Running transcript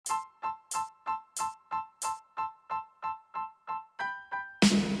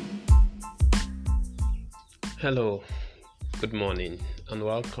Hello, good morning, and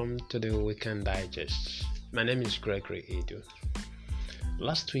welcome to the Weekend Digest. My name is Gregory Edu.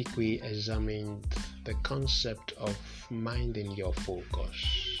 Last week we examined the concept of minding your focus.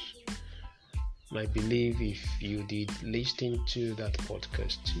 I believe if you did listen to that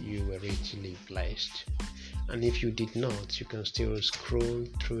podcast, you were richly blessed. And if you did not, you can still scroll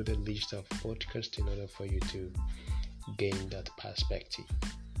through the list of podcasts in order for you to gain that perspective.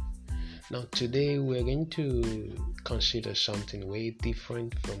 Now, today we're going to consider something way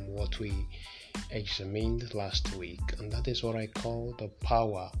different from what we examined last week, and that is what I call the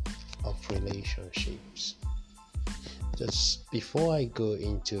power of relationships. Just before I go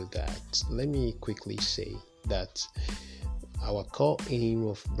into that, let me quickly say that our core aim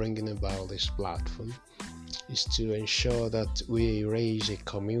of bringing about this platform is to ensure that we raise a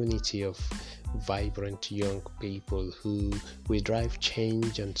community of vibrant young people who will drive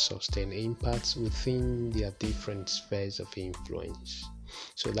change and sustain impacts within their different spheres of influence.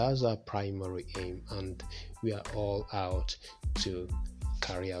 So that's our primary aim, and we are all out to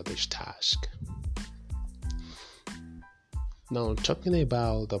carry out this task. Now, talking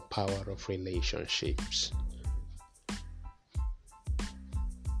about the power of relationships,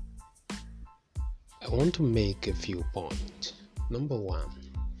 I want to make a few points. Number one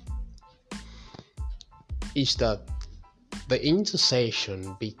is that the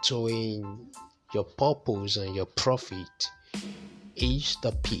intersection between your purpose and your profit is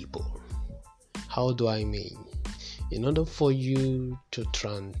the people. How do I mean? In order for you to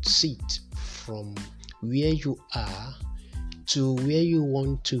transit from where you are to where you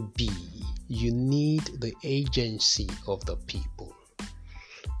want to be, you need the agency of the people.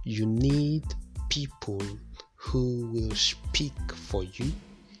 You need people who will speak for you.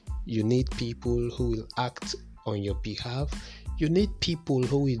 You need people who will act on your behalf. You need people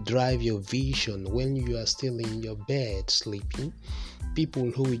who will drive your vision when you are still in your bed sleeping.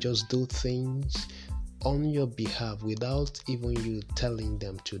 People who will just do things on your behalf without even you telling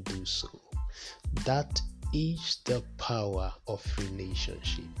them to do so. That is the power of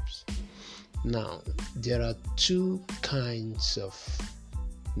relationships. Now, there are two kinds of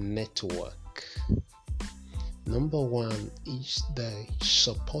network. Number one is the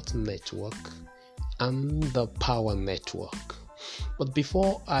support network and the power network. But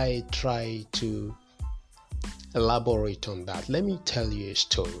before I try to elaborate on that, let me tell you a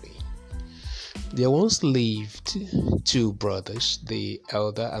story. There once lived two brothers, the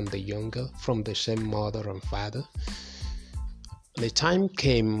elder and the younger, from the same mother and father. The time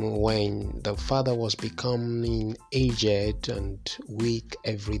came when the father was becoming aged and weak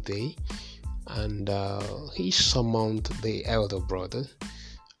every day, and he summoned the elder brother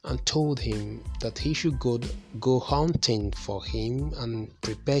and told him that he should go hunting for him and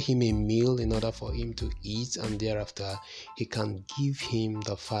prepare him a meal in order for him to eat, and thereafter he can give him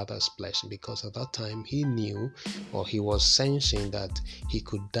the father's blessing, because at that time he knew, or he was sensing, that he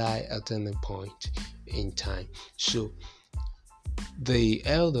could die at any point in time. So the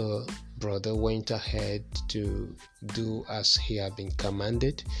elder brother went ahead to do as he had been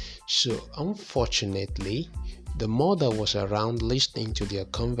commanded. So unfortunately, the mother was around listening to their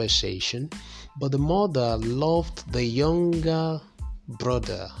conversation, but the mother loved the younger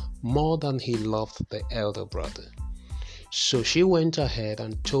brother more than he loved the elder brother. So she went ahead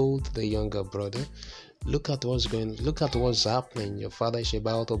and told the younger brother, look at what's happening. Your father is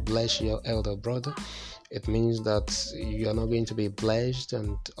about to bless your elder brother. It means that you are not going to be blessed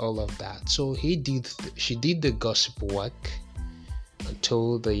and all of that. So she did the gossip work and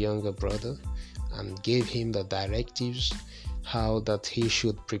told the younger brother and gave him the directives how that he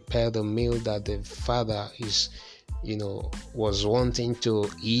should prepare the meal that the father was wanting to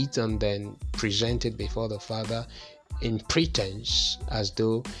eat, and then present it before the father in pretense as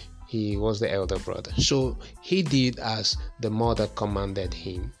though he was the elder brother. So he did as the mother commanded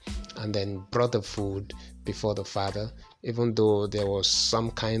him, and then brought the food before the father, even though there was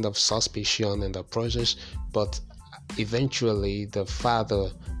some kind of suspicion in the process. But eventually the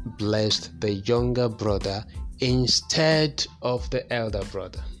father blessed the younger brother instead of the elder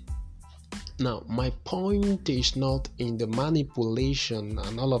brother. Now, my point is not in the manipulation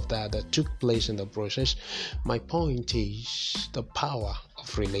and all of that took place in the process. My point is the power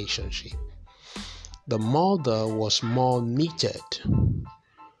of relationship. The mother was more knitted,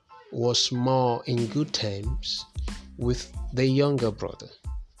 was more in good terms with the younger brother.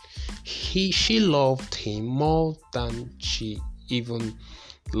 She loved him more than she even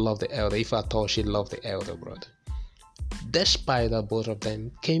loved the elder, if at all she loved the elder brother, despite that both of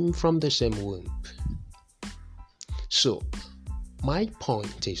them came from the same womb. So My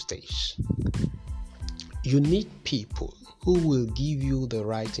point is this: You need people who will give you the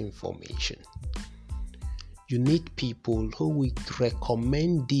right information. You need people who will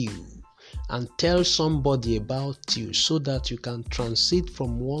recommend you and tell somebody about you so that you can transit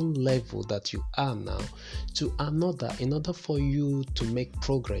from one level that you are now to another in order for you to make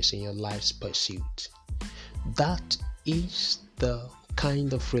progress in your life's pursuit. That is the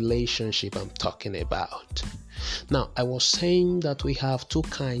kind of relationship I'm talking about. Now, I was saying that we have two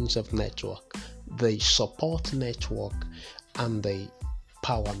kinds of network, the support network and the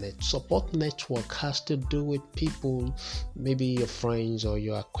power net. Support network has to do with people, maybe your friends or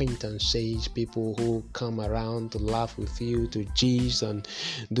your acquaintances, people who come around to laugh with you, to gist and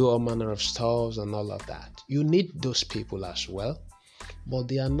do all manner of stuff and all of that. You need those people as well, but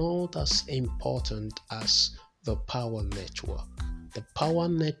they are not as important as the power network. The power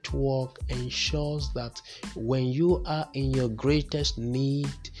network ensures that when you are in your greatest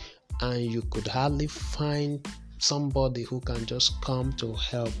need and you could hardly find somebody who can just come to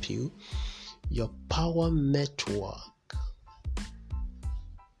help you, your power network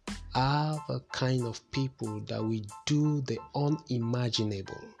are the kind of people that will do the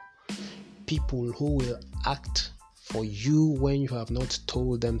unimaginable. People who will act for you when you have not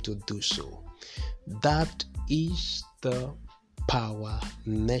told them to do so. That is the power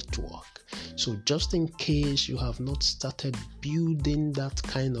network. So just in case you have not started building that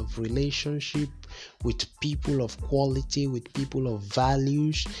kind of relationship with people of quality, with people of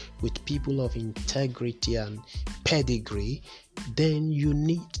values, with people of integrity and pedigree, then you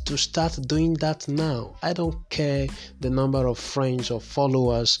need to start doing that now. I don't care the number of friends or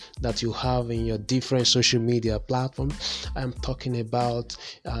followers that you have in your different social media platforms. I'm talking about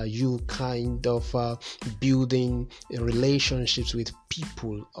you kind of building relationships with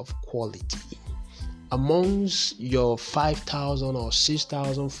people of quality. Amongst your 5,000 or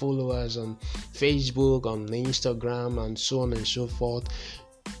 6,000 followers on Facebook, on Instagram, and so on and so forth,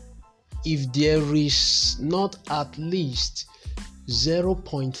 if there is not at least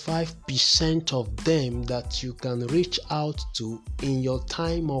 0.5% of them that you can reach out to in your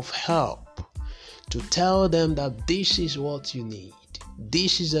time of help to tell them that this is what you need,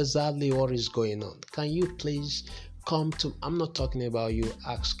 this is exactly what is going on, can you please come to... I'm not talking about you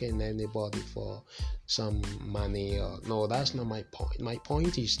asking anybody for some money or... No, that's not my point. My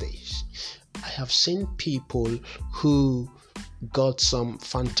point is this: I have seen people who got some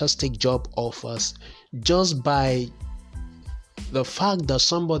fantastic job offers just by the fact that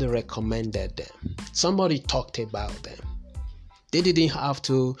somebody recommended them, somebody talked about them. They didn't have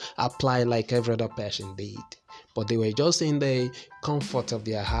to apply like every other person did, but they were just in the comfort of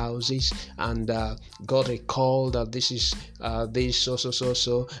their houses and got a call that this is this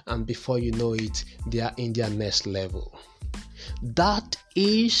so, and before you know it, they are in their next level. That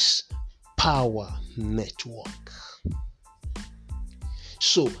is power network.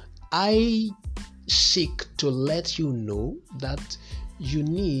 So I seek to let you know that you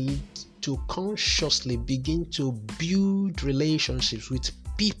need to consciously begin to build relationships with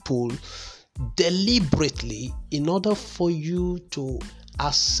people deliberately in order for you to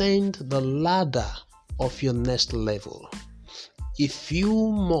ascend the ladder of your next level. If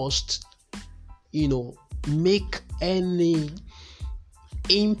you must, make any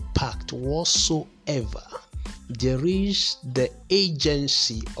impact whatsoever, there is the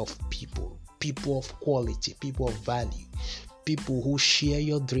agency of people of quality, people of value, people who share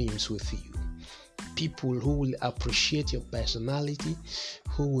your dreams with you, people who will appreciate your personality,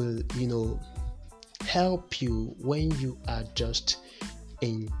 who will, help you when you are just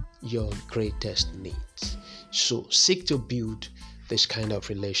in your greatest needs. So seek to build this kind of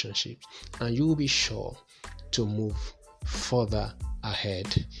relationships and you will be sure to move further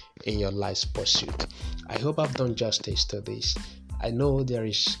ahead in your life's pursuit. I hope I've done justice to this. I know there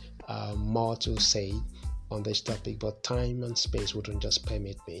is more to say on this topic, but time and space wouldn't just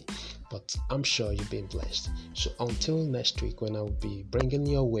permit me. But I'm sure you've been blessed. So until next week, when I'll be bringing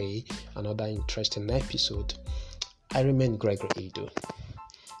your way another interesting episode, I remain Gregory Edo.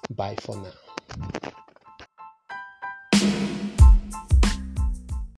 Bye for now.